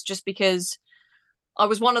years, just because I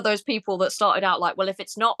was one of those people that started out like, well, if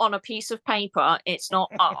it's not on a piece of paper, it's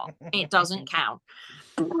not art. It doesn't count.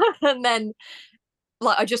 And then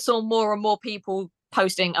like I just saw more and more people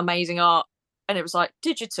posting amazing art, and it was like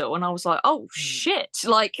digital, and I was like, oh shit,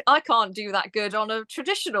 like I can't do that good on a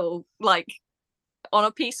traditional, like on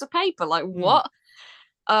a piece of paper, like what?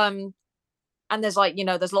 And there's like,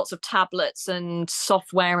 there's lots of tablets and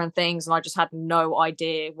software and things, and I just had no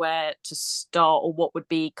idea where to start or what would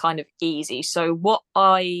be kind of easy. So what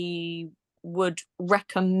I would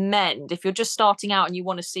recommend, if you're just starting out and you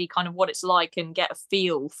want to see kind of what it's like and get a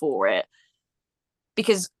feel for it,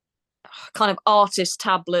 because kind of artist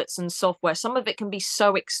tablets and software, some of it can be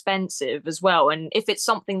so expensive as well, and if it's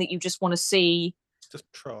something that you just want to see, just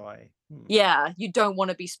try. Yeah, you don't want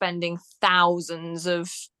to be spending thousands of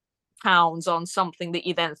pounds on something that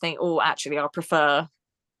you then think, oh, actually I prefer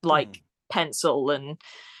like pencil. And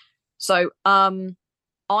so I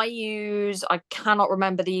cannot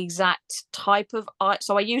remember the exact type of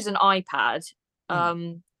so I use an iPad.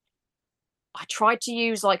 I tried to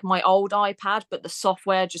use like my old iPad, but the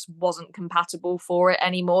software just wasn't compatible for it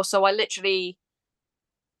anymore. So I've got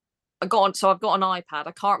an iPad.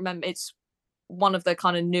 I can't remember. It's one of the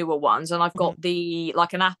kind of newer ones, and I've got the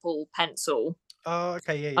like an Apple Pencil. Oh,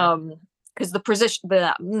 okay, yeah. Because the precision,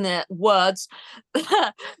 the words,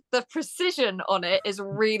 the precision on it is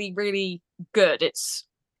really, really good.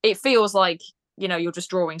 It feels like you're just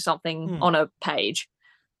drawing something on a page.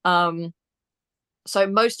 So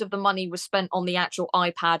most of the money was spent on the actual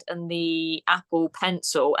iPad and the Apple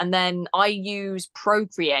Pencil. And then I use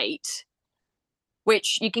Procreate,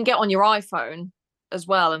 which you can get on your iPhone as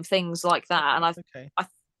well and things like that. And I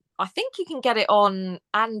think you can get it on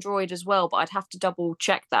Android as well, but I'd have to double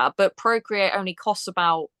check that. But Procreate only costs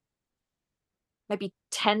about maybe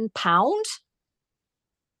 £10.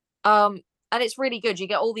 And it's really good. You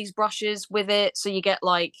get all these brushes with it. So you get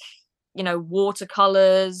like,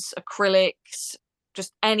 watercolors, acrylics,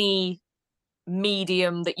 just any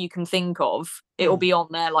medium that you can think of. It will be on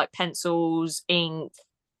there, like pencils, ink,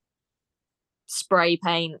 spray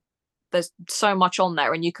paint. There's so much on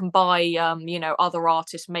there, and you can buy other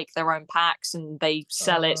artists make their own packs and they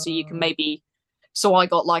sell it, so you can so I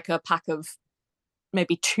got like a pack of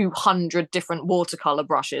maybe 200 different watercolor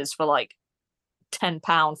brushes for like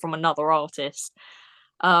 £10 from another artist.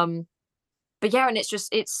 But yeah, and it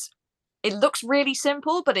looks really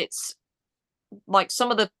simple, but it's like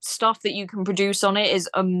some of the stuff that you can produce on it is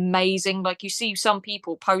amazing. Like you see some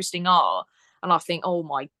people posting art and I think, oh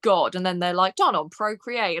my God. And then they're like, done on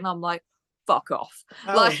Procreate. And I'm like, fuck off.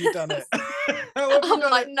 How have you done it? I'm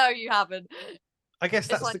like, no, you haven't. I guess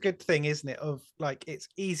that's like the good thing, isn't it? Of like, it's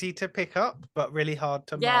easy to pick up, but really hard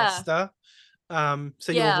to master.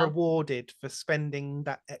 So you're rewarded for spending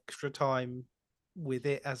that extra time with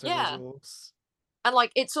it as a resource. And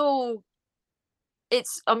like, it's kind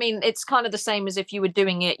of the same as if you were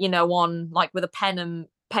doing it, on like with a pen and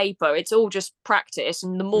paper. It's all just practice,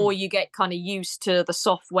 and the more you get kind of used to the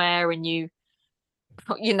software, and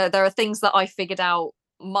there are things that I figured out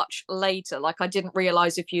much later. Like I didn't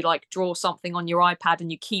realize if you like draw something on your iPad and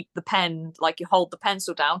you keep the pen, like you hold the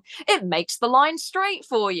pencil down, it makes the line straight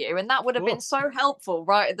for you, and that would have been so helpful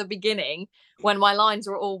right at the beginning when my lines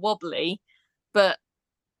were all wobbly. And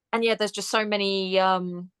there's just so many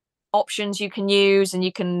options you can use, and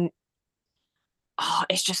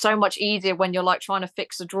it's just so much easier when you're like trying to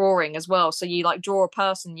fix a drawing as well. So you like draw a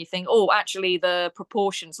person, you think, oh, actually the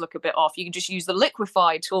proportions look a bit off. You can just use the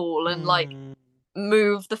liquify tool and like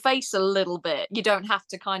move the face a little bit. You don't have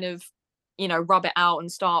to kind of rub it out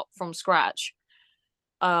and start from scratch,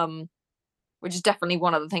 which is definitely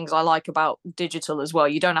one of the things I like about digital as well.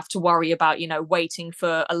 You don't have to worry about waiting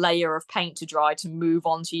for a layer of paint to dry to move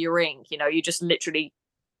onto your ink. You just literally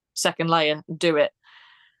second layer, do it.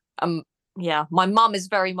 My mum is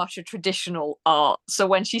very much a traditional art, so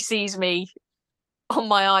when she sees me on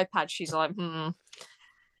my iPad, she's like, and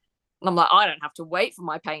I'm like, I don't have to wait for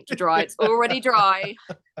my paint to dry, it's already dry.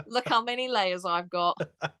 Look how many layers I've got.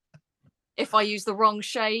 If I use the wrong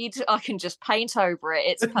shade, I can just paint over it.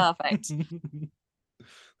 It's perfect.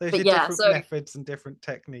 There's different methods and different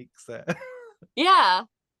techniques there. Yeah,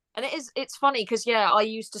 and it's funny because I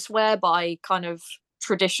used to swear by kind of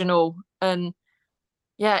traditional, and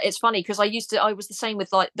it's funny because I was the same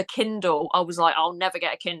with like the Kindle. I was like, I'll never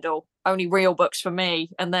get a Kindle, only real books for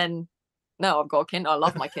me. And then no, I've got a Kindle. I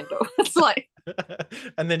love my Kindle. It's like,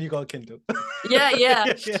 and then you got a Kindle.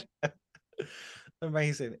 Yeah.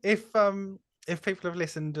 Amazing. If people have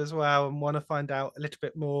listened as well and want to find out a little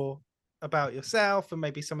bit more about yourself and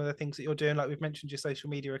maybe some of the things that you're doing? Like we've mentioned your social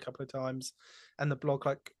media a couple of times and the blog.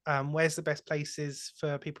 Like, where's the best places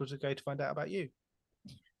for people to go to find out about you?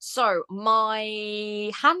 So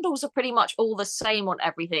my handles are pretty much all the same on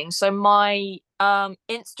everything. So my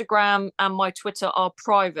Instagram and my Twitter are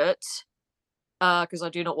private because I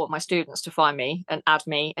do not want my students to find me and add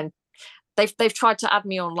me. And they've tried to add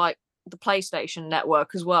me on like the PlayStation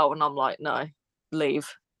Network as well, and I'm like, no, leave.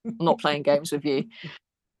 I'm not playing games with you.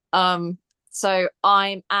 So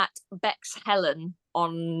I'm at Bex Helen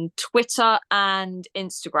on Twitter and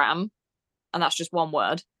Instagram, and that's just one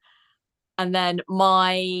word. And then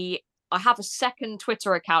I have a second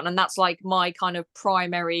Twitter account, and that's like my kind of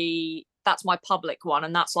primary, that's my public one,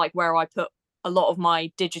 and that's like where I put a lot of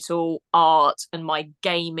my digital art and my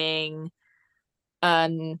gaming,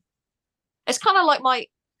 and it's kind of like my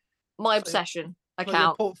obsession account. Like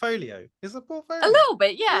your portfolio is a portfolio. A little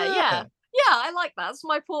bit, yeah. I like that. It's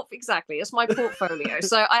my exactly. It's my portfolio.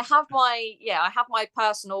 So I have my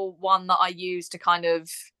personal one that I use to kind of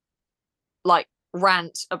like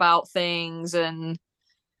rant about things, and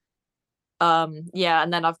and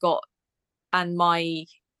then I've got my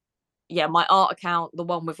art account, the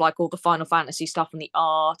one with like all the Final Fantasy stuff and the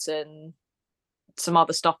art and some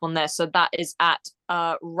other stuff on there. So that is at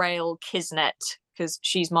Rail Kisnet, because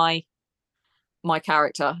she's my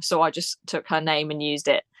character, so I just took her name and used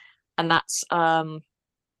it, and that's what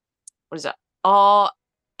is it, RAELKISNET.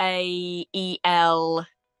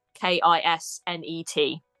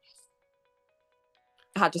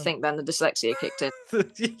 I had to think then, the dyslexia kicked in.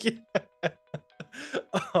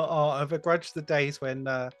 I begrudge the days when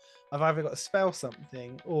I've either got to spell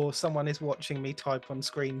something or someone is watching me type on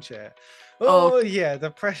screen share. Yeah,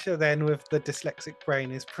 the pressure then with the dyslexic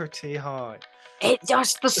brain is pretty high. It's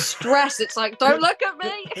just the stress. It's like, don't look at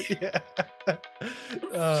me. Yeah.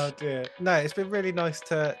 Oh dear. No, it's been really nice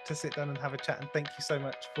to sit down and have a chat, and thank you so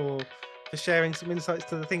much for sharing some insights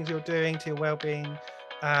to the things you're doing, to your well-being,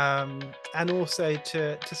 and also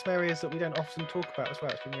to some areas that we don't often talk about as well.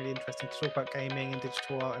 It's been really interesting to talk about gaming and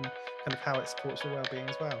digital art and kind of how it supports your well-being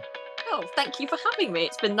as well. Oh, thank you for having me.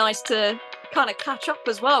 It's been nice to kind of catch up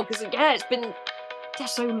as well, because it's been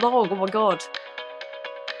so long. Oh my god.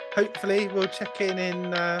 Hopefully we'll check in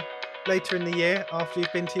later in the year after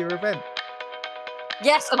you've been to your event.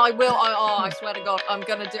 Yes, and I will. I swear to God, I'm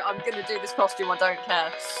gonna do this costume. I don't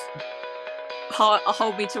care.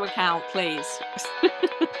 Hold me to account, please.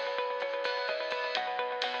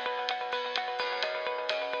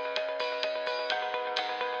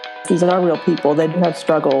 These are real people. They do have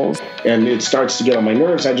struggles. And it starts to get on my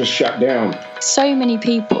nerves. I just shut down. So many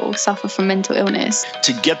people suffer from mental illness.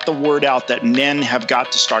 To get the word out that men have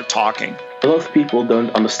got to start talking. A lot of people don't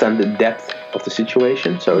understand the depth of the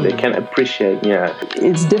situation, so they can appreciate,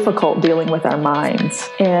 It's difficult dealing with our minds,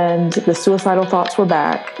 and the suicidal thoughts were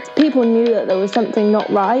back. People knew that there was something not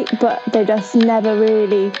right, but they just never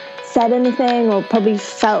really said anything, or probably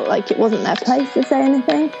felt like it wasn't their place to say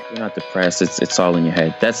anything. You're not depressed. It's all in your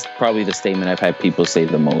head. That's probably the statement I've had people say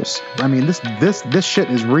the most. I mean, this shit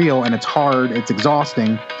is real, and it's hard. It's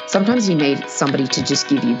exhausting. Sometimes you need somebody to just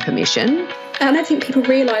give you permission. And I don't think people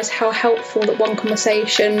realise how helpful that one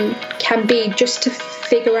conversation can be, just to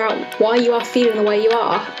figure out why you are feeling the way you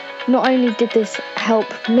are. Not only did this help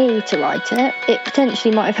me to write it, it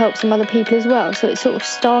potentially might have helped some other people as well. So it sort of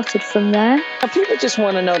started from there. People just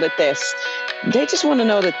want to know that they're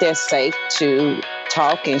safe to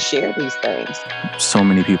talk and share these things. So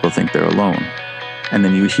many people think they're alone. And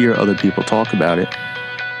then you hear other people talk about it,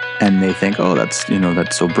 and they think, oh, that's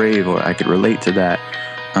so brave, or I could relate to that.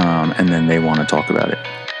 And then they want to talk about it.